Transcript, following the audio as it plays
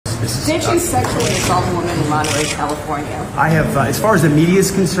Did you sexually assault a woman in Monterey, California? I have, as far as the media is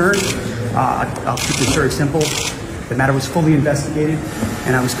concerned, I'll keep this very simple. The matter was fully investigated,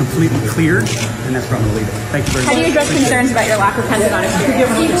 and I was completely cleared, and that's where I'm going to leave it. Thank you very much. How do you address concerns about your lack of pentagon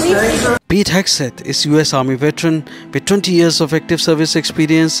experience? Pete Hegseth is US Army veteran with 20 years of active service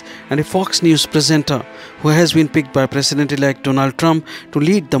experience and a Fox News presenter who has been picked by President-elect Donald Trump to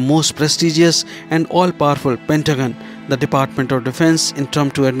lead the most prestigious and all-powerful Pentagon, the Department of Defense in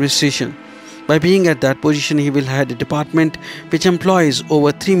Trump 2 administration. By being at that position, he will head a department which employs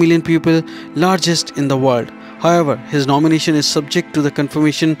over 3 million people, largest in the world. However, his nomination is subject to the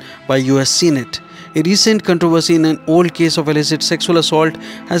confirmation by US Senate. A recent controversy in an old case of alleged sexual assault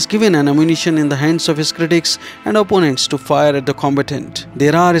has given an ammunition in the hands of his critics and opponents to fire at the combatant.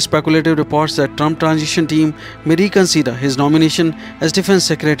 There are speculative reports that Trump transition team may reconsider his nomination as defense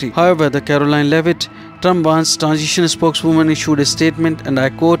secretary. However, the Caroline Leavitt, Trump once transition spokeswoman, issued a statement, and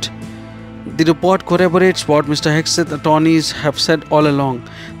I quote, "The report corroborates what Mr. Hegseth's attorneys have said all along.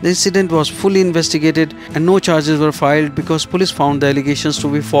 The incident was fully investigated and no charges were filed because police found the allegations to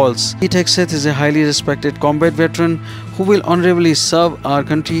be false." Pete Hegseth is a highly respected combat veteran who will honorably serve our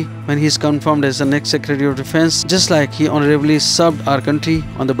country when he is confirmed as the next Secretary of Defense, just like he honorably served our country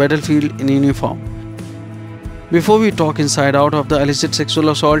on the battlefield in uniform. Before we talk inside out of the alleged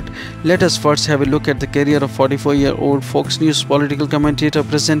sexual assault, let us first have a look at the career of 44-year-old Fox News political commentator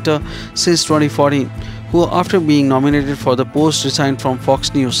presenter since 2014, who after being nominated for the post resigned from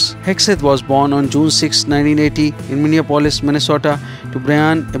Fox News. Hegseth was born on June 6, 1980 in Minneapolis, Minnesota to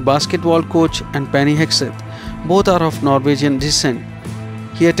Brian, a basketball coach, and Penny Hegseth. Both are of Norwegian descent.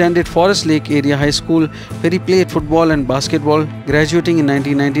 He attended Forest Lake Area High School, where he played football and basketball, graduating in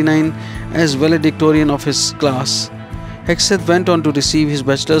 1999 as valedictorian of his class. Hegseth went on to receive his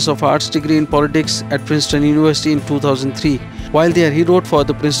Bachelor's of Arts degree in politics at Princeton University in 2003. While there, he wrote for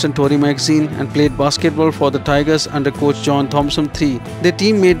the Princeton Tory magazine and played basketball for the Tigers under coach John Thompson III. Their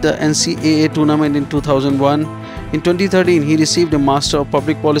team made the NCAA tournament in 2001. In 2013, he received a Master of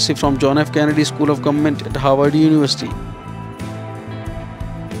Public Policy from John F. Kennedy School of Government at Harvard University.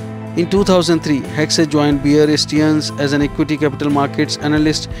 In 2003, Hegseth joined Bear Stearns as an equity capital markets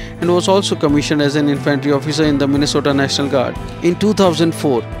analyst and was also commissioned as an infantry officer in the Minnesota National Guard. In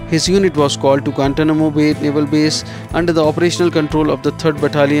 2004, his unit was called to Guantanamo Bay Naval Base under the operational control of the 3rd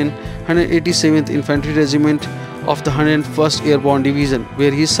Battalion, 187th Infantry Regiment of the 101st Airborne Division,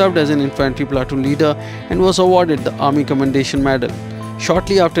 where he served as an infantry platoon leader and was awarded the Army Commendation Medal.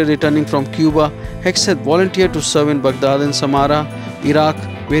 Shortly after returning from Cuba, Hegseth volunteered to serve in Baghdad and Samarra, Iraq,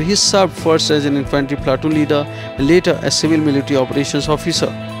 where he served first as an infantry platoon leader and later as civil military operations officer.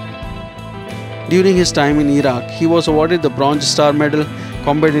 During his time in Iraq, he was awarded the Bronze Star Medal,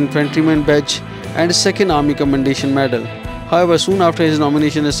 Combat Infantryman Badge, and a 2nd Army Commendation Medal. However, soon after his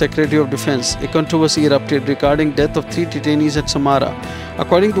nomination as Secretary of Defense, a controversy erupted regarding death of 3 detainees at Samarra.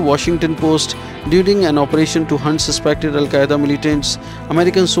 According to Washington Post, during an operation to hunt suspected Al-Qaeda militants,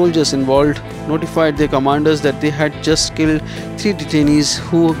 American soldiers involved notified their commanders that they had just killed 3 detainees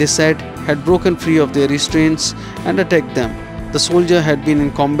who, they said, had broken free of their restraints and attacked them. The soldier had been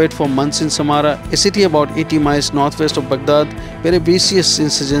in combat for months in Samarra, a city about 80 miles northwest of Baghdad, where a vicious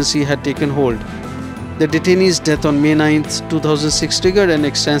insurgency had taken hold. The detainee's death on May 9, 2006 triggered an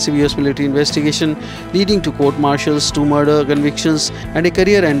extensive US military investigation leading to court-martials, 2 murder convictions, and a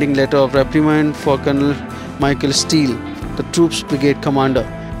career-ending letter of reprimand for Colonel Michael Steele, the troops' brigade commander.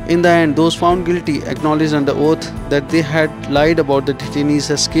 In the end, those found guilty acknowledged under oath that they had lied about the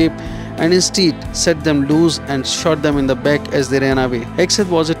detainees' escape and instead set them loose and shot them in the back as they ran away. Hegseth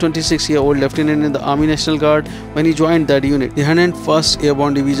was a 26-year-old lieutenant in the Army National Guard when he joined that unit, the 101st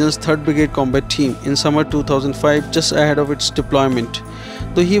Airborne Division's 3rd Brigade Combat Team, in summer 2005, just ahead of its deployment.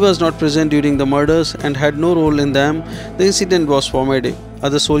 Though he was not present during the murders and had no role in them, the incident was formative.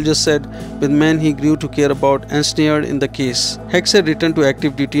 Other soldiers said, with men he grew to care about, ensnared in the case. Hegseth returned to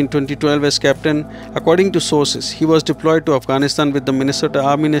active duty in 2012 as captain. According to sources, he was deployed to Afghanistan with the Minnesota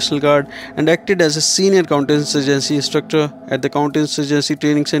Army National Guard and acted as a senior counterinsurgency instructor at the Counterinsurgency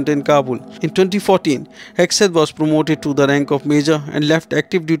Training Center in Kabul. In 2014, Hegseth was promoted to the rank of major and left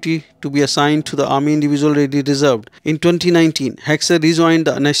active duty to be assigned to the Army Individual Ready Reserve. In 2019, Hegseth rejoined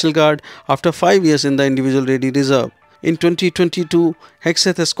the National Guard after 5 years in the Individual Ready Reserve. In 2022,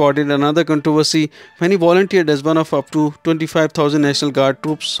 Hegseth escorted another controversy when he volunteered as one of up to 25,000 National Guard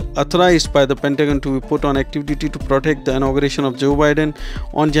troops authorized by the Pentagon to be put on active duty to protect the inauguration of Joe Biden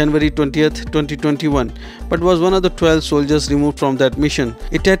on January 20th, 2021, but was one of the 12 soldiers removed from that mission.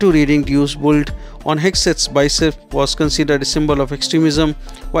 A tattoo reading Deus Vult on Hegseth's bicep was considered a symbol of extremism,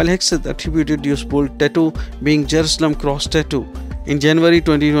 while Hegseth attributed Deus Vult tattoo being Jerusalem cross tattoo. In January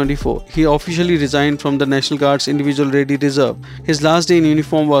 2024, he officially resigned from the National Guard's Individual Ready Reserve. His last day in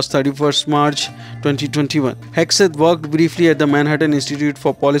uniform was 31st March 2021. Hegseth worked briefly at the Manhattan Institute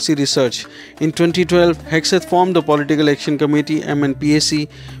for Policy Research. In 2012, Hegseth formed the Political Action Committee (MNPAC),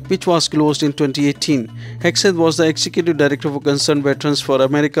 which was closed in 2018. Hegseth was the executive director for Concerned Veterans for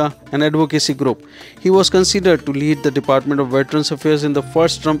America, an advocacy group. He was considered to lead the Department of Veterans Affairs in the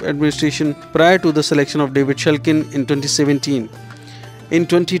first Trump administration prior to the selection of David Shulkin in 2017. In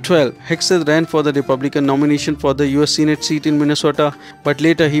 2012, Hegseth ran for the Republican nomination for the US Senate seat in Minnesota, but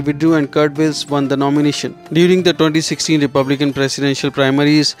later he withdrew and Kurt Wills won the nomination. During the 2016 Republican presidential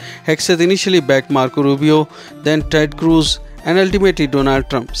primaries, Hegseth initially backed Marco Rubio, then Ted Cruz, and ultimately Donald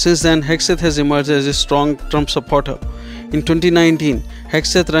Trump. Since then, Hegseth has emerged as a strong Trump supporter. In 2019,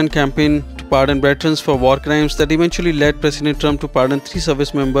 Hegseth ran a campaign to pardon veterans for war crimes that eventually led President Trump to pardon 3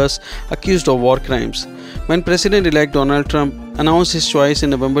 service members accused of war crimes. When President-elect Donald Trump announced his choice in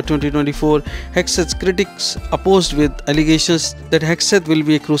November 2024, Hegseth's critics opposed with allegations that Hegseth will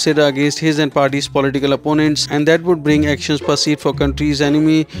be a crusader against his and party's political opponents and that would bring actions perceived for country's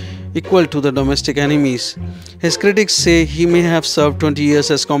enemy equal to the domestic enemies. His critics say he may have served 20 years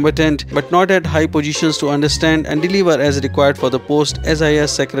as combatant but not at high positions to understand and deliver as required for the post as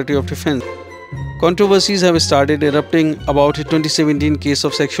Secretary of Defense. Controversies have started erupting about a 2017 case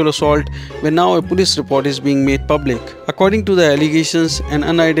of sexual assault where now a police report is being made public. According to the allegations, an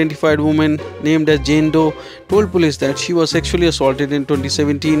unidentified woman named as Jane Doe told police that she was sexually assaulted in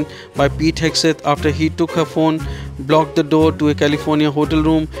 2017 by Pete Hegseth after he took her phone, blocked the door to a California hotel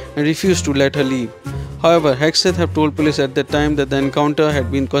room and refused to let her leave. However, Hegseth had told police at that time that the encounter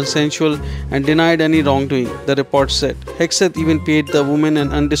had been consensual and denied any wrongdoing, the report said. Hegseth even paid the woman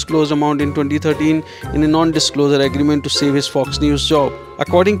an undisclosed amount in 2013 in a non-disclosure agreement to save his Fox News job.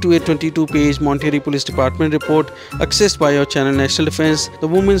 According to a 22-page Monterey Police Department report accessed by our channel National Defense, the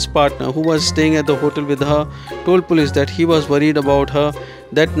woman's partner, who was staying at the hotel with her, told police that he was worried about her.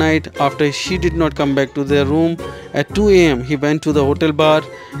 That night, after she did not come back to their room, at 2 a.m. he went to the hotel bar,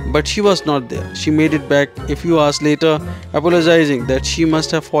 but she was not there. She made it back a few hours later, apologizing that she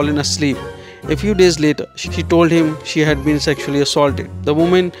must have fallen asleep. A few days later, she told him she had been sexually assaulted. The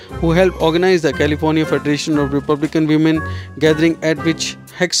woman who helped organize the California Federation of Republican Women gathering at which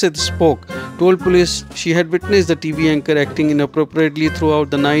Hegseth spoke told police she had witnessed the TV anchor acting inappropriately throughout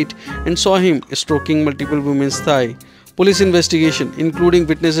the night and saw him stroking multiple women's thighs. Police investigation, including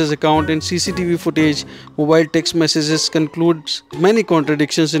witnesses' account and CCTV footage, mobile text messages, concludes many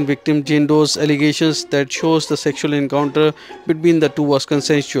contradictions in victim Jane Doe's allegations that shows the sexual encounter between the two was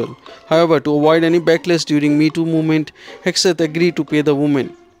consensual. However, to avoid any backlash during Me Too movement, Hegseth agreed to pay the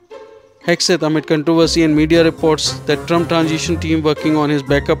woman. Hegseth, amid controversy and media reports that Trump transition team working on his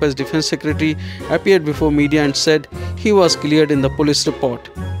backup as defense secretary appeared before media and said he was cleared in the police report.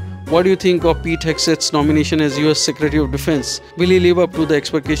 What do you think of Pete Hegseth's nomination as US Secretary of Defense? Will he live up to the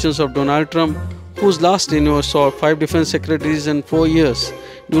expectations of Donald Trump, whose last tenure saw 5 defense secretaries in 4 years?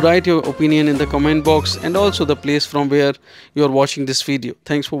 Do write your opinion in the comment box and also the place from where you are watching this video.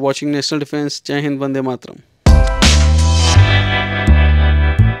 Thanks for watching National Defense. Jai Hind, Vande Mataram.